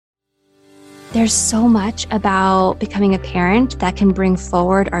There's so much about becoming a parent that can bring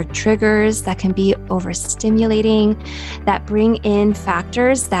forward our triggers, that can be overstimulating, that bring in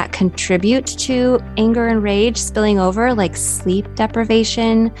factors that contribute to anger and rage spilling over, like sleep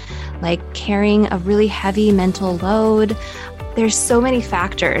deprivation, like carrying a really heavy mental load. There's so many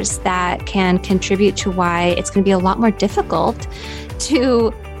factors that can contribute to why it's going to be a lot more difficult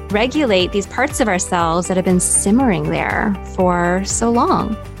to regulate these parts of ourselves that have been simmering there for so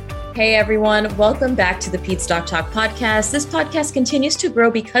long. Hey everyone, welcome back to the Pete's Doc Talk podcast. This podcast continues to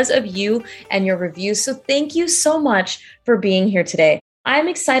grow because of you and your reviews. So thank you so much for being here today. I'm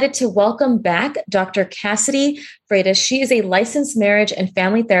excited to welcome back Dr. Cassidy Freitas. She is a licensed marriage and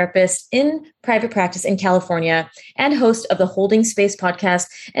family therapist in private practice in California and host of the Holding Space podcast.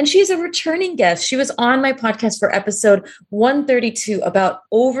 And she's a returning guest. She was on my podcast for episode 132 about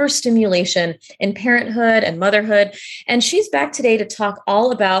overstimulation in parenthood and motherhood. And she's back today to talk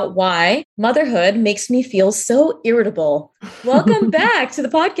all about why motherhood makes me feel so irritable. Welcome back to the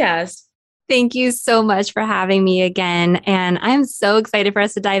podcast. Thank you so much for having me again. And I'm so excited for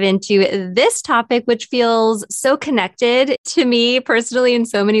us to dive into this topic, which feels so connected to me personally in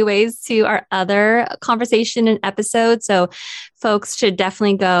so many ways to our other conversation and episode. So folks should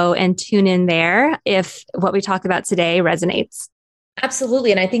definitely go and tune in there if what we talk about today resonates.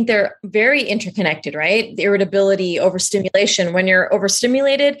 Absolutely. And I think they're very interconnected, right? The irritability, overstimulation. When you're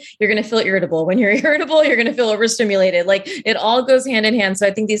overstimulated, you're going to feel irritable. When you're irritable, you're going to feel overstimulated. Like it all goes hand in hand. So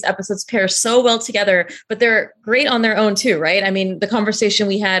I think these episodes pair so well together, but they're great on their own too, right? I mean, the conversation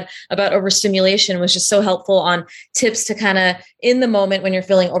we had about overstimulation was just so helpful on tips to kind of in the moment when you're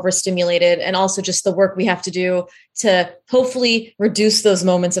feeling overstimulated, and also just the work we have to do to hopefully reduce those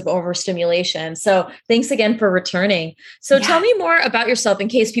moments of overstimulation. So thanks again for returning. So tell me more about yourself in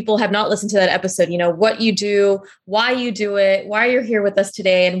case people have not listened to that episode, what you do, why you do it, why you're here with us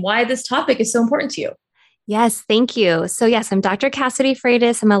today, and why this topic is so important to you. Yes, thank you. So yes, I'm Dr. Cassidy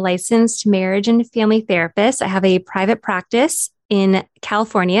Freitas. I'm a licensed marriage and family therapist. I have a private practice in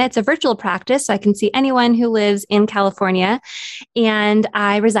California. It's a virtual practice, so I can see anyone who lives in California. And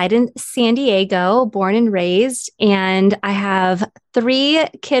I reside in San Diego, born and raised. And I have 3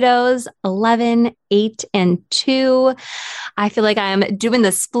 kiddos, 11, 8, and 2. I feel like I'm doing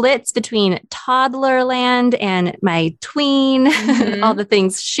the splits between toddler land and my tween, all the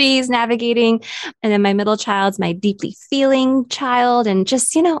things she's navigating. And then my middle child's my deeply feeling child, and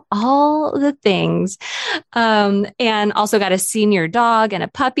just, all the things. And also got a senior dog and a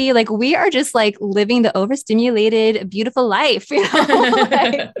puppy. Like we are just like living the overstimulated, beautiful life,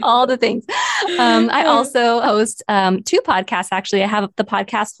 like all the things. I also host 2 podcasts. Actually, I have the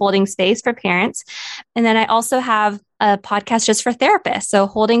podcast Holding Space for Parents. And then I also have a podcast just for therapists. So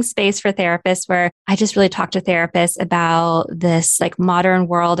Holding Space for Therapists, where I just really talk to therapists about this like modern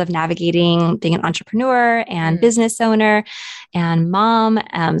world of navigating being an entrepreneur and business owner and mom.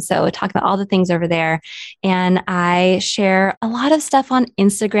 So I talk about all the things over there. And I share a lot of stuff on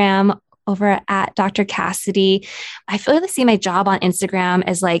Instagram over at Dr. Cassidy. I feel like I see my job on Instagram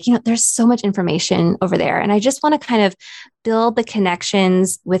as like, there's so much information over there. And I just want to kind of build the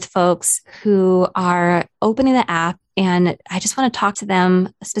connections with folks who are opening the app. And I just want to talk to them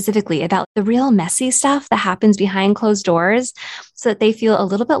specifically about the real messy stuff that happens behind closed doors so that they feel a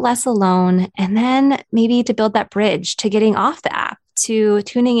little bit less alone. And then maybe to build that bridge to getting off the app, to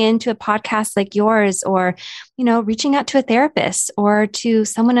tuning into a podcast like yours, or, reaching out to a therapist or to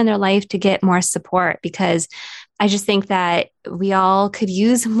someone in their life to get more support, because I just think that we all could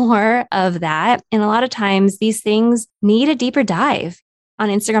use more of that. And a lot of times these things need a deeper dive. On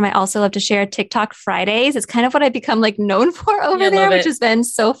Instagram, I also love to share TikTok Fridays. It's kind of what I've become like known for over there, which has been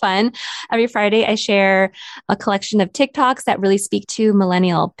so fun. Every Friday, I share a collection of TikToks that really speak to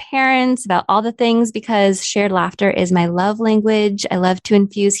millennial parents about all the things, because shared laughter is my love language. I love to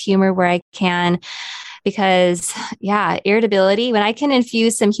infuse humor where I can, because irritability, when I can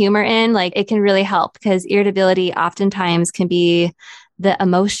infuse some humor in, like it can really help, because irritability oftentimes can be the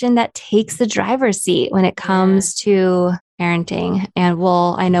emotion that takes the driver's seat when it comes to parenting. And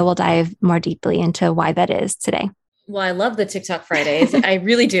I know we'll dive more deeply into why that is today. Well, I love the TikTok Fridays. I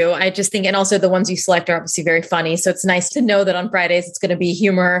really do. I just think, and also the ones you select are obviously very funny. So it's nice to know that on Fridays, it's going to be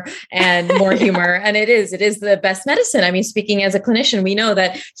humor and more humor. And it is the best medicine. I mean, speaking as a clinician, we know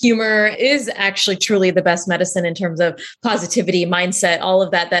that humor is actually truly the best medicine in terms of positivity, mindset, all of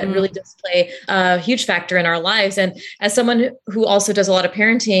that really does play a huge factor in our lives. And as someone who also does a lot of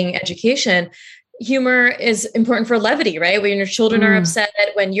parenting education, humor is important for levity, right? When your children are upset,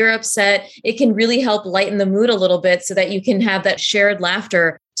 when you're upset, it can really help lighten the mood a little bit so that you can have that shared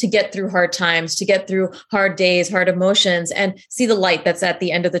laughter. to get through hard times, to get through hard days, hard emotions, and see the light that's at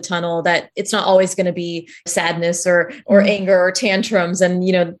the end of the tunnel, that it's not always going to be sadness or anger or tantrums, and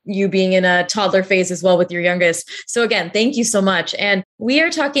you being in a toddler phase as well with your youngest. So again, thank you so much. And we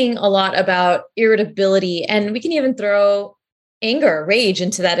are talking a lot about irritability, and we can even throw anger, rage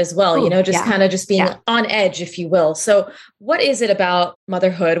into that as well, kind of just being on edge, if you will. So what is it about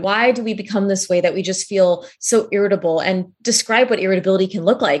motherhood? Why do we become this way that we just feel so irritable? And describe what irritability can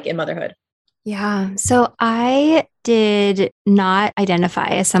look like in motherhood. Yeah. So I did not identify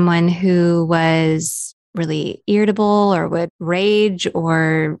as someone who was really irritable or would rage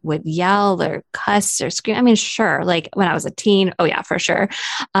or would yell or cuss or scream. I mean, sure. Like when I was a teen, oh yeah, for sure.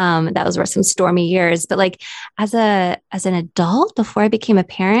 Those were some stormy years, but like as an adult before I became a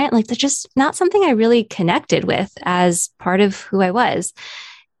parent, like that's just not something I really connected with as part of who I was.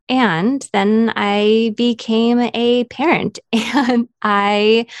 And then I became a parent and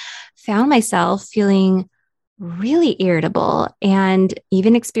I found myself feeling really irritable and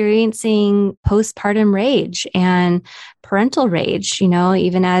even experiencing postpartum rage and parental rage,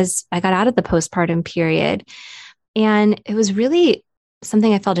 even as I got out of the postpartum period. And it was really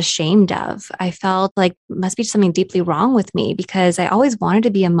something I felt ashamed of. I felt like must be something deeply wrong with me because I always wanted to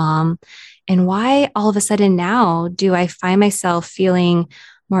be a mom. And why all of a sudden now do I find myself feeling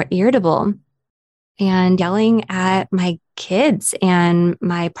more irritable and yelling at my kids and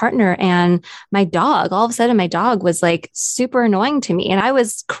my partner and my dog? All of a sudden, my dog was like super annoying to me. And I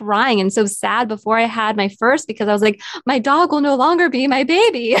was crying and so sad before I had my first because I was like, my dog will no longer be my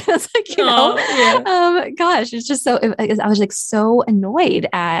baby. It's like, gosh, it's just so, I was like so annoyed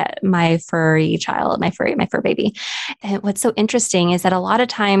at my furry child, my fur baby. And what's so interesting is that a lot of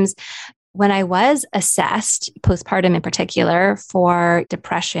times when I was assessed, postpartum in particular, for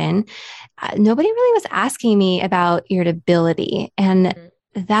depression, nobody really was asking me about irritability. And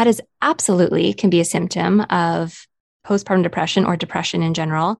that is absolutely can be a symptom of postpartum depression or depression in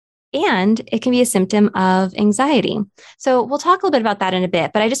general. And it can be a symptom of anxiety. So we'll talk a little bit about that in a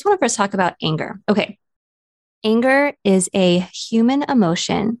bit, but I just want to first talk about anger. Okay. Anger is a human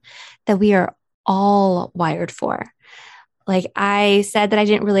emotion that we are all wired for. Like I said that I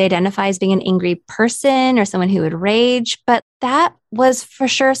didn't really identify as being an angry person or someone who would rage, but that was for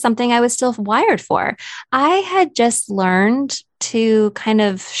sure something I was still wired for. I had just learned to kind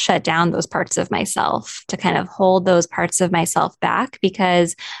of shut down those parts of myself, to kind of hold those parts of myself back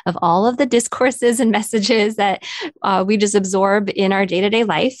because of all of the discourses and messages that we just absorb in our day-to-day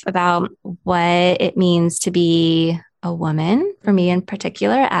life about what it means to be a woman, for me in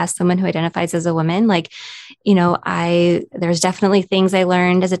particular, as someone who identifies as a woman. Like, there's definitely things I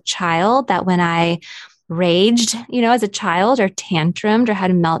learned as a child that when I raged, as a child or tantrumed or had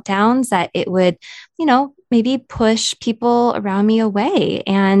meltdowns, that it would, maybe push people around me away.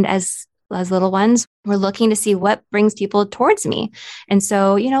 And as little ones, we're looking to see what brings people towards me. And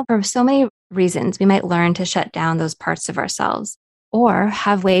so, for so many reasons, we might learn to shut down those parts of ourselves, or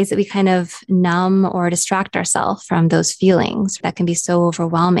have ways that we kind of numb or distract ourselves from those feelings that can be so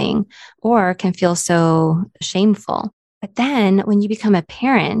overwhelming or can feel so shameful. But then when you become a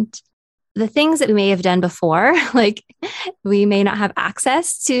parent, the things that we may have done before, like we may not have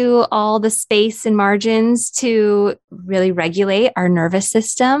access to all the space and margins to really regulate our nervous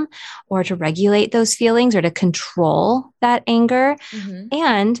system or to regulate those feelings or to control that anger.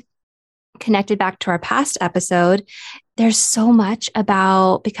 And connected back to our past episode, there's so much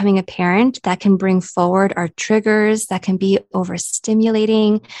about becoming a parent that can bring forward our triggers, that can be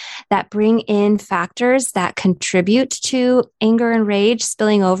overstimulating, that bring in factors that contribute to anger and rage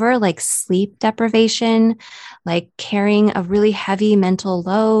spilling over, like sleep deprivation, like carrying a really heavy mental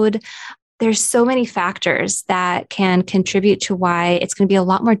load. There's so many factors that can contribute to why it's going to be a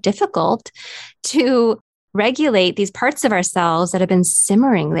lot more difficult to regulate these parts of ourselves that have been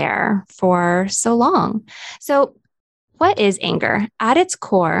simmering there for so long. So what is anger? At its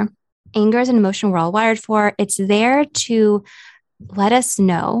core, anger is an emotion we're all wired for. It's there to let us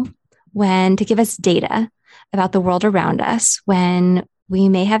know to give us data about the world around us when we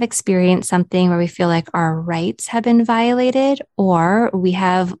may have experienced something where we feel like our rights have been violated, or we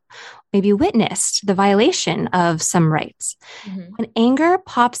have maybe witnessed the violation of some rights. When anger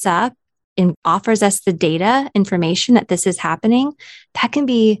pops up and offers us the data, information that this is happening, that can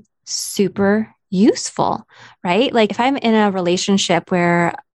be super useful, right? Like if I'm in a relationship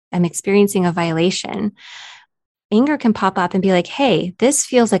where I'm experiencing a violation, anger can pop up and be like, hey, this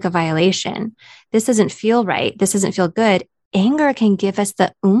feels like a violation. This doesn't feel right. This doesn't feel good. Anger can give us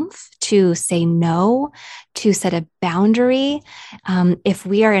the oomph to say no, to set a boundary. If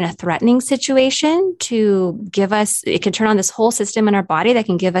we are in a threatening situation, to give us, it can turn on this whole system in our body that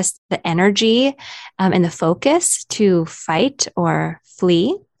can give us the energy and the focus to fight or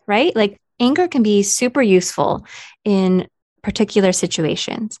flee, right? Like anger can be super useful in particular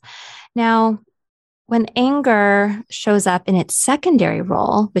situations. Now, when anger shows up in its secondary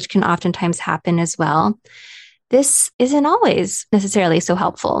role, which can oftentimes happen as well, this isn't always necessarily so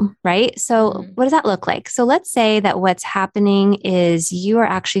helpful, right? So, what does that look like? So, let's say that what's happening is you are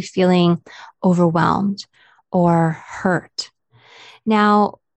actually feeling overwhelmed or hurt.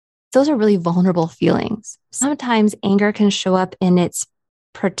 Now, those are really vulnerable feelings. Sometimes anger can show up in its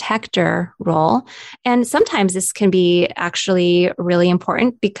protector role. And sometimes this can be actually really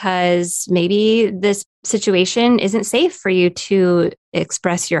important because maybe this situation isn't safe for you to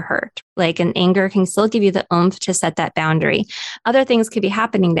express your hurt. Like an anger can still give you the oomph to set that boundary. Other things could be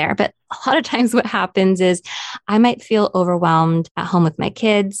happening there. But a lot of times what happens is I might feel overwhelmed at home with my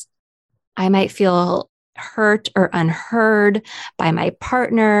kids. I might feel hurt or unheard by my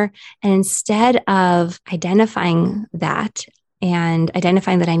partner. And instead of identifying that, and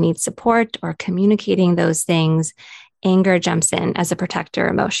identifying that I need support or communicating those things, anger jumps in as a protector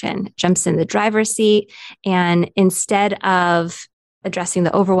emotion, jumps in the driver's seat. And instead of addressing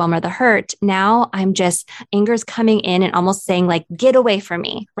the overwhelm or the hurt, now anger's coming in and almost saying like, get away from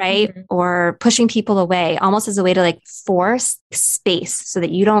me, right? Mm-hmm. Or pushing people away, almost as a way to like force space so that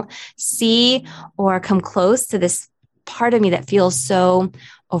you don't see or come close to this part of me that feels so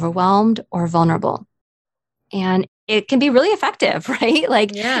overwhelmed or vulnerable. And it can be really effective, right?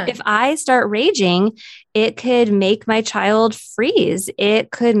 Like if I start raging, it could make my child freeze.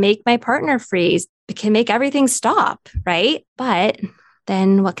 It could make my partner freeze. It can make everything stop, right? But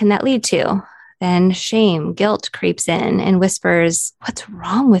then what can that lead to? Then shame, guilt creeps in and whispers, what's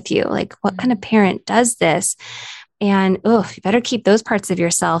wrong with you? Like, what kind of parent does this? And you better keep those parts of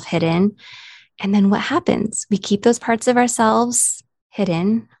yourself hidden. And then what happens? We keep those parts of ourselves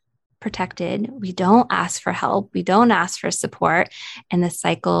hidden, protected. We don't ask for help. We don't ask for support. And the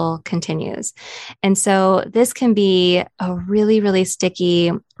cycle continues. And so this can be a really, really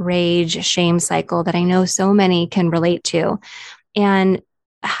sticky rage, shame cycle that I know so many can relate to. And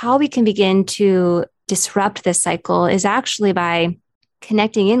how we can begin to disrupt this cycle is actually by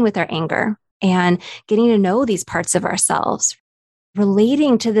connecting in with our anger and getting to know these parts of ourselves,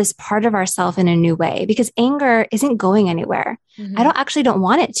 relating to this part of ourselves in a new way, because anger isn't going anywhere. Mm-hmm. I don't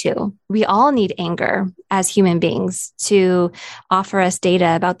want it to. We all need anger as human beings to offer us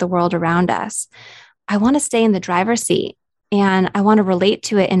data about the world around us. I want to stay in the driver's seat and I want to relate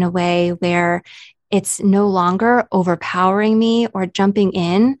to it in a way where it's no longer overpowering me or jumping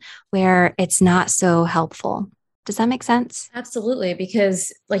in where it's not so helpful. Does that make sense? Absolutely.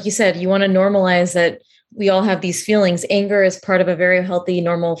 Because like you said, you want to normalize that we all have these feelings. Anger is part of a very healthy,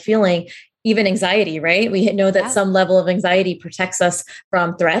 normal feeling, even anxiety, right? We know that some level of anxiety protects us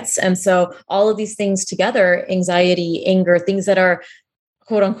from threats. And so all of these things together, anxiety, anger, things that are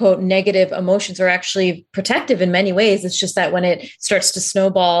quote unquote negative emotions are actually protective in many ways. It's just that when it starts to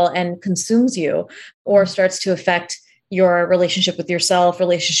snowball and consumes you or starts to affect your relationship with yourself,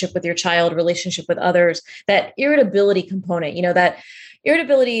 relationship with your child, relationship with others, that irritability component, that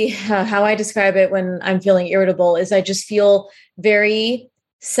irritability, how I describe it when I'm feeling irritable is I just feel very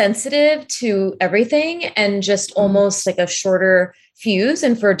sensitive to everything and just almost like a shorter fuse.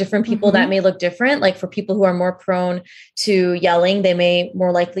 And for different people that may look different. Like for people who are more prone to yelling, they may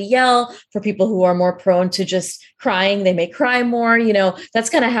more likely yell. For people who are more prone to just crying, they may cry more. That's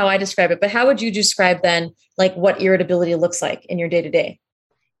kind of how I describe it. But how would you describe then like what irritability looks like in your day to day?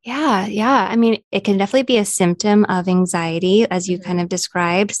 Yeah. I mean, it can definitely be a symptom of anxiety, as you kind of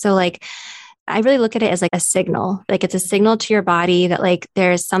described. So like, I really look at it as like a signal, like it's a signal to your body that like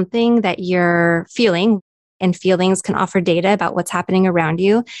there's something that you're feeling, and feelings can offer data about what's happening around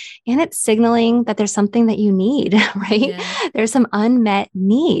you. And it's signaling that there's something that you need, right? Yeah. There's some unmet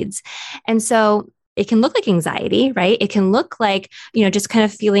needs. And so it can look like anxiety, right? It can look like, just kind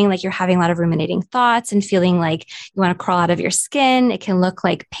of feeling like you're having a lot of ruminating thoughts and feeling like you want to crawl out of your skin. It can look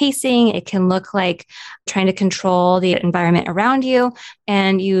like pacing. It can look like trying to control the environment around you.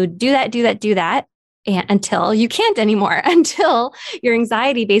 And you do that. And until you can't anymore, until your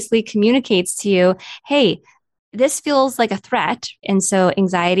anxiety basically communicates to you, hey, this feels like a threat. And so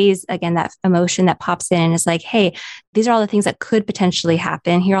anxiety is, again, that emotion that pops in and is like, hey, these are all the things that could potentially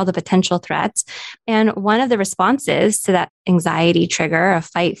happen. Here are all the potential threats. And one of the responses to that anxiety trigger of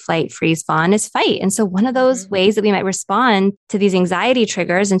fight, flight, freeze, fawn is fight. And so one of those ways that we might respond to these anxiety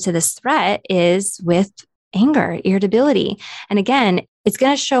triggers and to this threat is with anger, irritability. And again, it's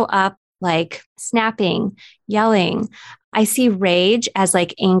going to show up like snapping, yelling. I see rage as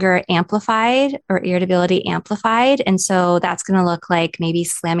like anger amplified or irritability amplified. And so that's going to look like maybe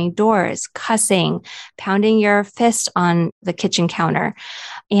slamming doors, cussing, pounding your fist on the kitchen counter.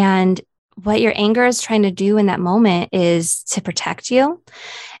 And what your anger is trying to do in that moment is to protect you.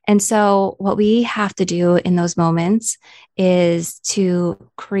 And so what we have to do in those moments is to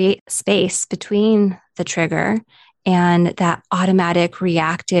create space between the trigger and that automatic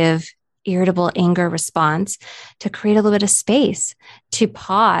reactive irritable anger response, to create a little bit of space, to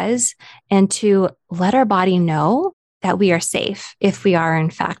pause and to let our body know that we are safe if we are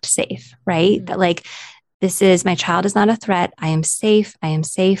in fact safe, right? Mm-hmm. That like, this is, my child is not a threat. I am safe. I am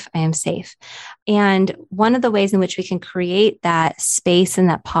safe. I am safe. And one of the ways in which we can create that space and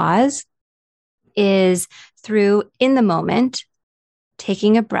that pause is through in the moment,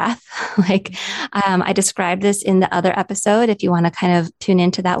 taking a breath. Like I described this in the other episode, if you want to kind of tune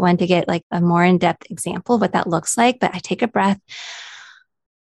into that one to get like a more in-depth example of what that looks like. But I take a breath.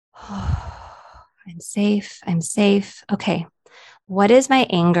 I'm safe. I'm safe. Okay. What is my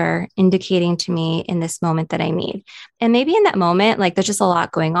anger indicating to me in this moment that I need? And maybe in that moment, like there's just a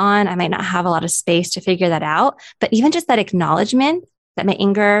lot going on. I might not have a lot of space to figure that out, but even just that acknowledgement that my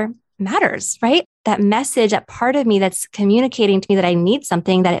anger matters, right? That message, that part of me that's communicating to me that I need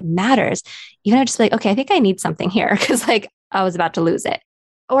something, that it matters. Even I just be like, okay, I think I need something here because like I was about to lose it.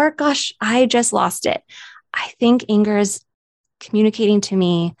 Or gosh, I just lost it. I think anger is communicating to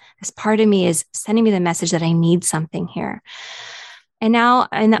me, this part of me is sending me the message that I need something here. And now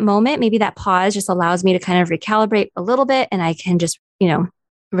in that moment, maybe that pause just allows me to kind of recalibrate a little bit and I can just,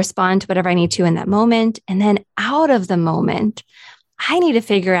 respond to whatever I need to in that moment. And then out of the moment, I need to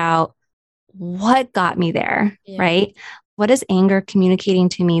figure out what got me there, right? What is anger communicating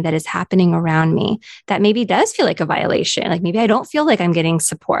to me that is happening around me that maybe does feel like a violation? Like maybe I don't feel like I'm getting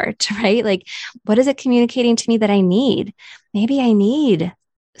support, right? Like what is it communicating to me that I need? Maybe I need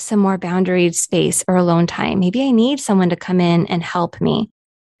some more boundaried space or alone time. Maybe I need someone to come in and help me.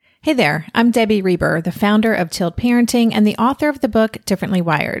 Hey there, I'm Debbie Reber, the founder of Tilt Parenting and the author of the book Differently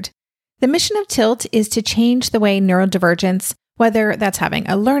Wired. The mission of Tilt is to change the way neurodivergence, whether that's having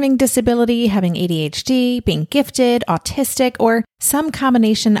a learning disability, having ADHD, being gifted, autistic, or some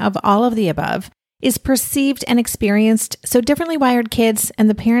combination of all of the above, is perceived and experienced so differently wired kids and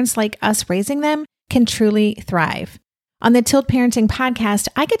the parents like us raising them can truly thrive. On the Tilt Parenting podcast,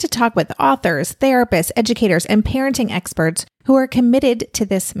 I get to talk with authors, therapists, educators, and parenting experts who are committed to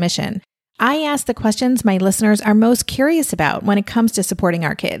this mission. I ask the questions my listeners are most curious about when it comes to supporting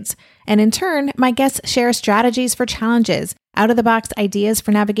our kids. And in turn, my guests share strategies for challenges, out-of-the-box ideas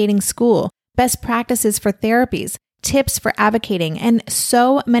for navigating school, best practices for therapies, tips for advocating, and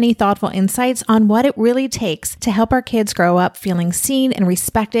so many thoughtful insights on what it really takes to help our kids grow up feeling seen and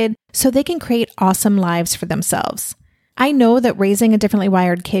respected so they can create awesome lives for themselves. I know that raising a differently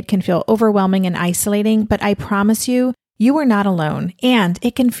wired kid can feel overwhelming and isolating, but I promise you, you are not alone, and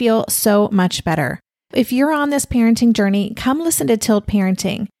it can feel so much better. If you're on this parenting journey, come listen to Tilt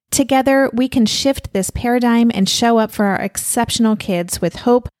Parenting. Together, we can shift this paradigm and show up for our exceptional kids with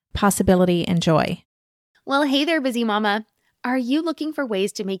hope, possibility, and joy. Well, hey there, busy mama. Are you looking for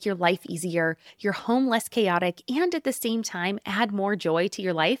ways to make your life easier, your home less chaotic, and at the same time add more joy to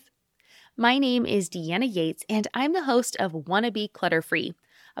your life? My name is Deanna Yates, and I'm the host of Wanna Be Clutter-Free,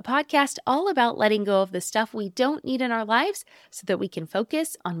 a podcast all about letting go of the stuff we don't need in our lives so that we can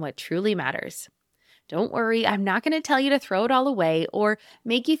focus on what truly matters. Don't worry, I'm not going to tell you to throw it all away or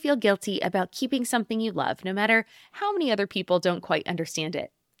make you feel guilty about keeping something you love, no matter how many other people don't quite understand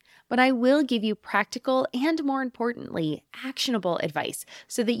it. But I will give you practical and, more importantly, actionable advice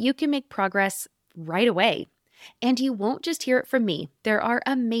so that you can make progress right away. And you won't just hear it from me. There are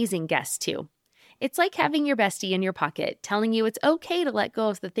amazing guests too. It's like having your bestie in your pocket telling you it's okay to let go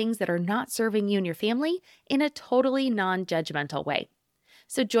of the things that are not serving you and your family in a totally non-judgmental way.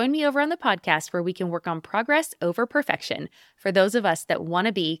 So join me over on the podcast where we can work on progress over perfection for those of us that want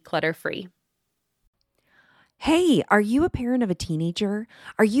to be clutter-free. Hey, are you a parent of a teenager?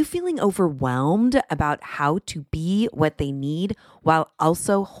 Are you feeling overwhelmed about how to be what they need while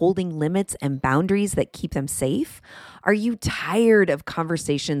also holding limits and boundaries that keep them safe? Are you tired of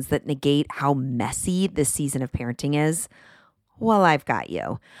conversations that negate how messy this season of parenting is? Well, I've got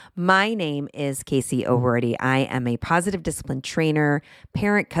you. My name is Casey O'Rourke. I am a positive discipline trainer,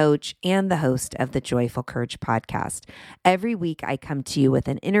 parent coach, and the host of the Joyful Courage podcast. Every week, I come to you with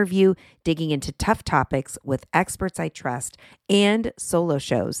an interview digging into tough topics with experts I trust and solo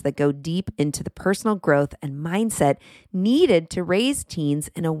shows that go deep into the personal growth and mindset needed to raise teens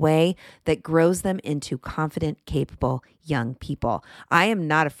in a way that grows them into confident, capable, young people. I am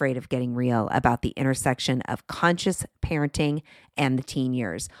not afraid of getting real about the intersection of conscious parenting and the teen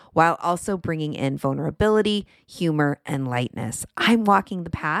years, while also bringing in vulnerability, humor, and lightness. I'm walking the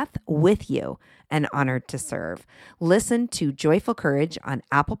path with you and honored to serve. Listen to Joyful Courage on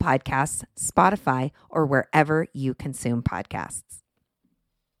Apple Podcasts, Spotify, or wherever you consume podcasts.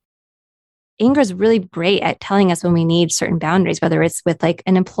 Anger is really great at telling us when we need certain boundaries, whether it's with like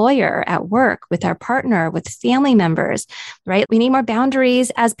an employer, at work, with our partner, with family members, right? We need more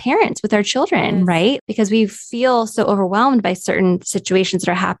boundaries as parents with our children, Yes. right? Because we feel so overwhelmed by certain situations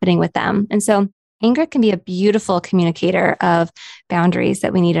that are happening with them. And so anger can be a beautiful communicator of boundaries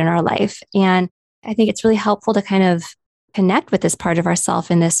that we need in our life. And I think it's really helpful to kind of connect with this part of ourself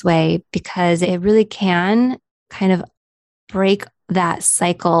in this way, because it really can kind of break that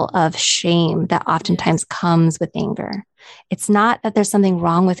cycle of shame that oftentimes comes with anger. It's not that there's something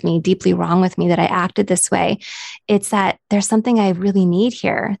wrong with me, deeply wrong with me, that I acted this way. It's that there's something I really need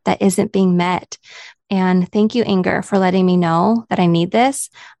here that isn't being met. And thank you, anger, for letting me know that I need this.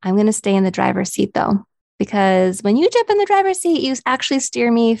 I'm going to stay in the driver's seat though, because when you jump in the driver's seat, you actually steer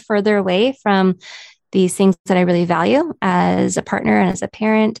me further away from these things that I really value as a partner and as a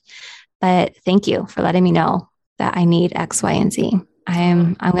parent. But thank you for letting me know that I need X, Y, and Z.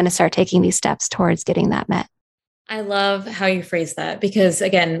 I'm going to start taking these steps towards getting that met. I love how you phrase that, because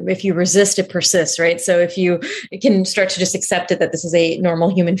again, if you resist, it persists, right? So if you can start to just accept it, that this is a normal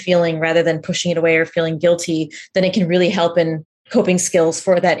human feeling rather than pushing it away or feeling guilty, then it can really help in coping skills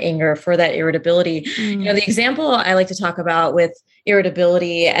for that anger, for that irritability. You know, the example I like to talk about with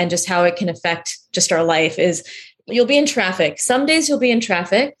irritability and just how it can affect just our life is, you'll be in traffic. Some days you'll be in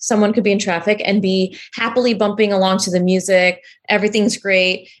traffic. Someone could be in traffic and be happily bumping along to the music. Everything's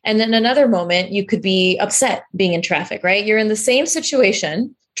great. And then another moment you could be upset being in traffic, right? You're in the same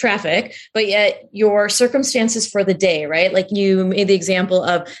situation, traffic, but yet your circumstances for the day, right? Like you made the example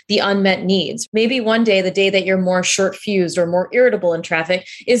of the unmet needs. Maybe one day, the day that you're more short fused or more irritable in traffic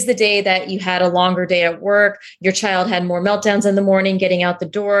is the day that you had a longer day at work. Your child had more meltdowns in the morning, getting out the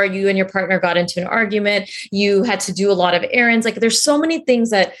door. You and your partner got into an argument. You had to do a lot of errands. Like there's so many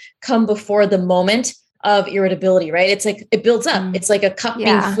things that come before the moment of irritability, right? It's like, it builds up. It's like a cup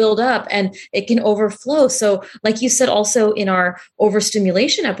being filled up and it can overflow. So like you said, also in our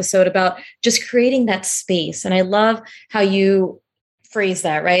overstimulation episode about just creating that space. And I love how you phrase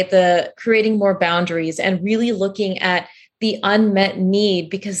that, right? The creating more boundaries and really looking at the unmet need,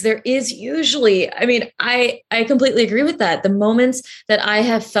 because there is usually, I mean, I completely agree with that. The moments that I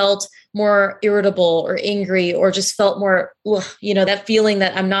have felt more irritable or angry or just felt more, you know, that feeling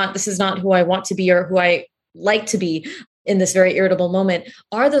that this is not who I want to be or who I like to be in this very irritable moment,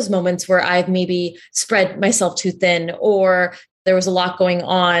 are those moments where I've maybe spread myself too thin, or there was a lot going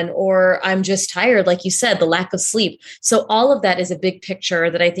on, or I'm just tired, like you said, the lack of sleep. So all of that is a big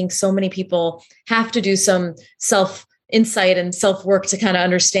picture that I think so many people have to do some self-insight and self-work to kind of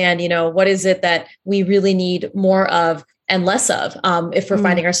understand, you know, what is it that we really need more of and less of, if we're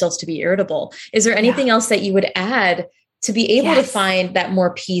finding ourselves to be irritable. Is there anything else that you would add to be able to find that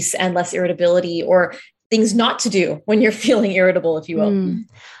more peace and less irritability, or things not to do when you're feeling irritable, if you will?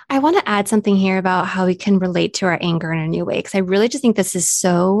 I want to add something here about how we can relate to our anger in a new way, because I really just think this is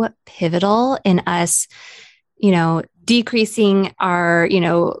so pivotal in us, you know, decreasing our, you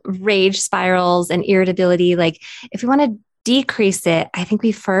know, rage spirals and irritability. Like if we want to decrease it, I think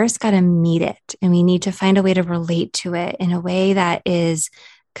we first got to meet it, and we need to find a way to relate to it in a way that is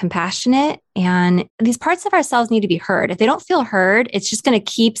compassionate. And these parts of ourselves need to be heard. If they don't feel heard, it's just going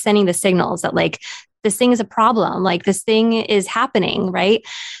to keep sending the signals that like, this thing is a problem, like this thing is happening, right?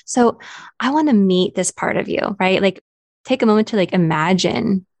 So I want to meet this part of you, right? Like take a moment to like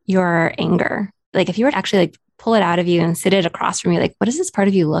imagine your anger. Like if you were to actually like pull it out of you and sit it across from you, like what does this part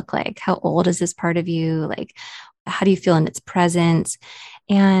of you look like? How old is this part of you? Like how do you feel in its presence?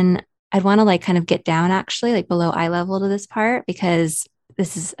 And I'd want to like kind of get down actually like below eye level to this part, because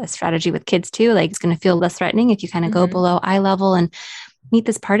this is a strategy with kids too. Like it's going to feel less threatening if you kind of go below eye level and meet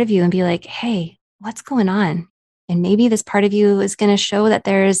this part of you and be like, hey, what's going on? And maybe this part of you is going to show that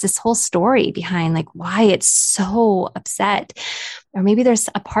there's this whole story behind like why it's so upset. Or maybe there's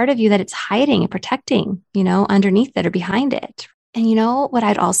a part of you that it's hiding and protecting, you know, underneath it or behind it. And you know what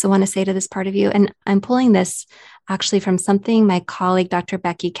I'd also want to say to this part of you, and I'm pulling this actually from something my colleague, Dr.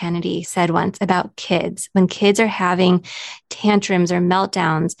 Becky Kennedy, said once about kids. When kids are having tantrums or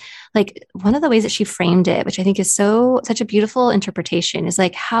meltdowns, like one of the ways that she framed it, which I think is such a beautiful interpretation, is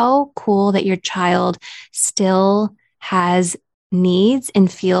like how cool that your child still has needs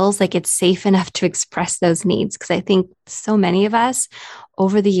and feels like it's safe enough to express those needs. Because I think so many of us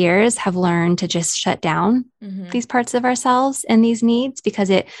over the years have learned to just shut down these parts of ourselves and these needs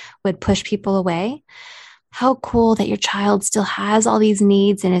because it would push people away. How cool that your child still has all these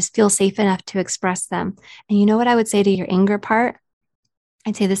needs and feels safe enough to express them. And you know what I would say to your anger part?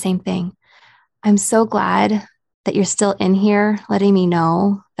 I'd say the same thing. I'm so glad that you're still in here letting me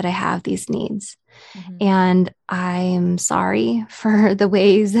know that I have these needs. And I'm sorry for the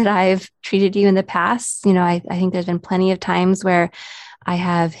ways that I've treated you in the past. I think there's been plenty of times where I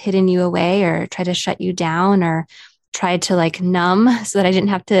have hidden you away or tried to shut you down or tried to numb so that I didn't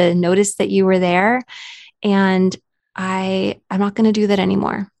have to notice that you were there. And I'm not going to do that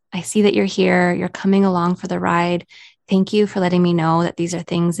anymore. I see that you're here. You're coming along for the ride. Thank you for letting me know that these are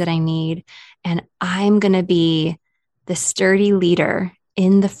things that I need. And I'm going to be the sturdy leader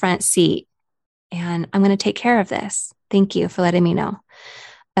in the front seat. And I'm going to take care of this. Thank you for letting me know.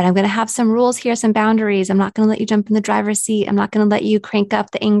 But I'm going to have some rules here, some boundaries. I'm not going to let you jump in the driver's seat. I'm not going to let you crank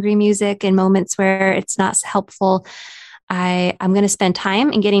up the angry music in moments where it's not helpful. I'm going to spend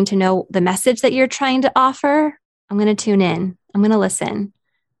time in getting to know the message that you're trying to offer. I'm going to tune in. I'm going to listen.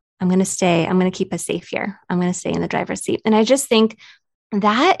 I'm going to stay. I'm going to keep us safe here. I'm going to stay in the driver's seat. And I just think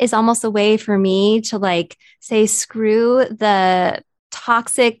that is almost a way for me to say, screw the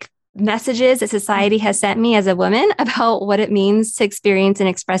toxic messages that society has sent me as a woman about what it means to experience and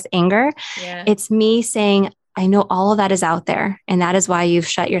express anger. Yeah. It's me saying, I know all of that is out there. And that is why you've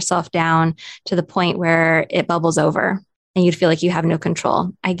shut yourself down to the point where it bubbles over and you'd feel like you have no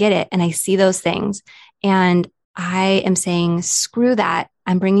control. I get it. And I see those things. And I am saying, screw that.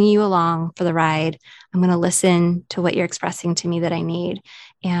 I'm bringing you along for the ride. I'm going to listen to what you're expressing to me that I need.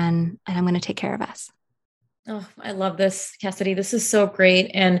 And I'm going to take care of us. Oh, I love this, Cassidy. This is so great.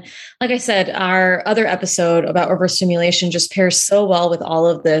 And like I said, our other episode about overstimulation just pairs so well with all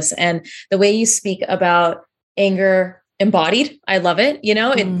of this. And the way you speak about anger embodied, I love it.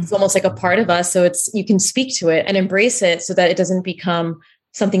 It's almost like a part of us. So you can speak to it and embrace it so that it doesn't become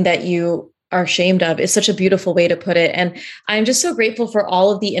something that you are ashamed of. Is such a beautiful way to put it. And I'm just so grateful for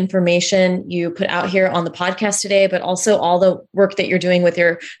all of the information you put out here on the podcast today, but also all the work that you're doing with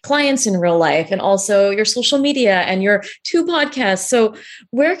your clients in real life and also your social media and your 2 podcasts. So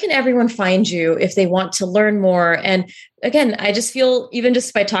where can everyone find you if they want to learn more? And again, I just feel, even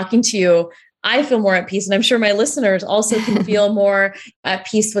just by talking to you, I feel more at peace. And I'm sure my listeners also can feel more at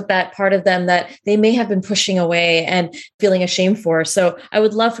peace with that part of them that they may have been pushing away and feeling ashamed for. So I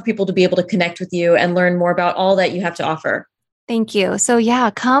would love for people to be able to connect with you and learn more about all that you have to offer. Thank you. So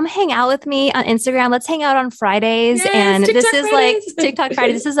come hang out with me on Instagram. Let's hang out on Fridays. Yes, and TikTok this is Fridays. TikTok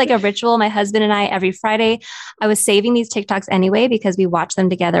Friday. This is a ritual. My husband and I, every Friday, I was saving these TikToks anyway, because we watch them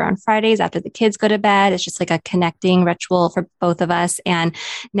together on Fridays after the kids go to bed. It's just a connecting ritual for both of us. And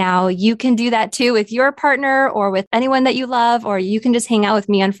now you can do that too with your partner or with anyone that you love, or you can just hang out with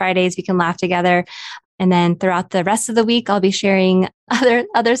me on Fridays. We can laugh together. And then throughout the rest of the week, I'll be sharing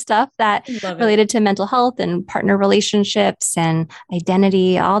other stuff that related to mental health and partner relationships and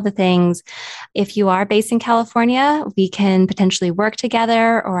identity, all the things. If you are based in California, we can potentially work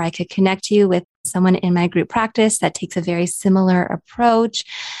together, or I could connect you with someone in my group practice that takes a very similar approach.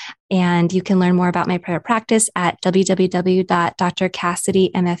 And you can learn more about my private practice at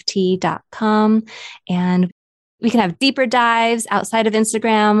www.drcassidymft.com. And we can have deeper dives outside of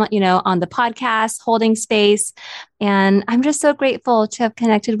Instagram, on the podcast, holding space. And I'm just so grateful to have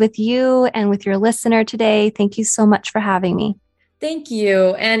connected with you and with your listener today. Thank you so much for having me. Thank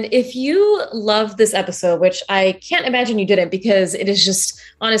you. And if you love this episode, which I can't imagine you didn't, because it is just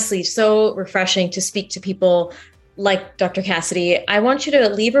honestly so refreshing to speak to people like Dr. Cassidy, I want you to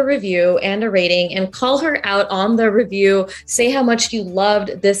leave a review and a rating and call her out on the review. Say how much you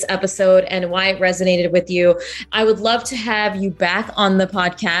loved this episode and why it resonated with you. I would love to have you back on the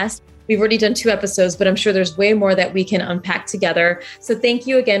podcast. We've already done 2 episodes, but I'm sure there's way more that we can unpack together. So thank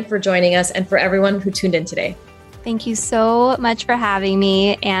you again for joining us and for everyone who tuned in today. Thank you so much for having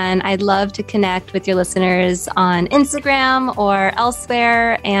me. And I'd love to connect with your listeners on Instagram or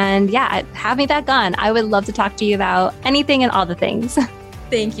elsewhere. And have me back on. I would love to talk to you about anything and all the things.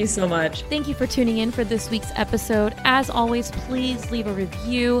 Thank you so much. Thank you for tuning in for this week's episode. As always, please leave a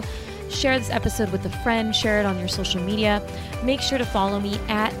review. Share this episode with a friend. Share it on your social media. Make sure to follow me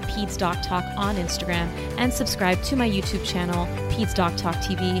at Peds Doc Talk on Instagram and subscribe to my YouTube channel, Peds Doc Talk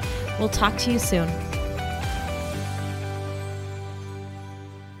TV. We'll talk to you soon.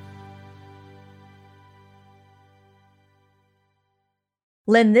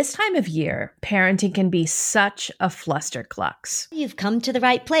 Lynn, this time of year, parenting can be such a flusterclux. You've come to the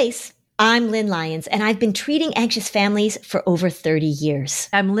right place. I'm Lynn Lyons, and I've been treating anxious families for over 30 years.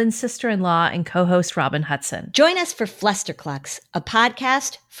 I'm Lynn's sister-in-law and co-host Robin Hudson. Join us for Flusterclux, a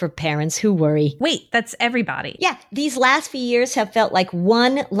podcast for parents who worry. Wait, that's everybody. Yeah, these last few years have felt like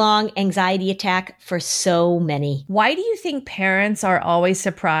one long anxiety attack for so many. Why do you think parents are always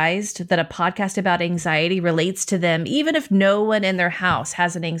surprised that a podcast about anxiety relates to them, even if no one in their house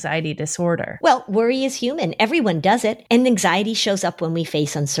has an anxiety disorder? Well, worry is human. Everyone does it. And anxiety shows up when we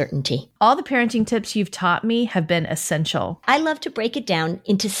face uncertainty. All the parenting tips you've taught me have been essential. I love to break it down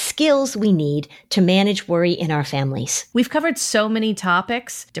into skills we need to manage worry in our families. We've covered so many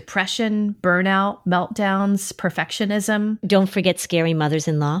topics: depression, burnout, meltdowns, perfectionism. Don't forget scary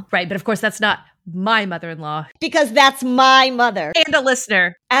mothers-in-law. Right, but of course that's not my mother-in-law. Because that's my mother. And a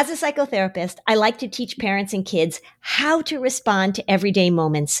listener. As a psychotherapist, I like to teach parents and kids how to respond to everyday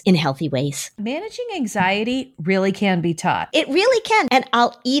moments in healthy ways. Managing anxiety really can be taught. It really can. And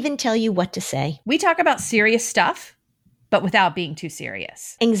I'll even tell you what to say. We talk about serious stuff, but without being too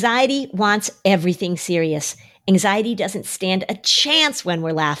serious. Anxiety wants everything serious. Anxiety doesn't stand a chance when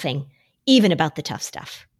we're laughing, even about the tough stuff.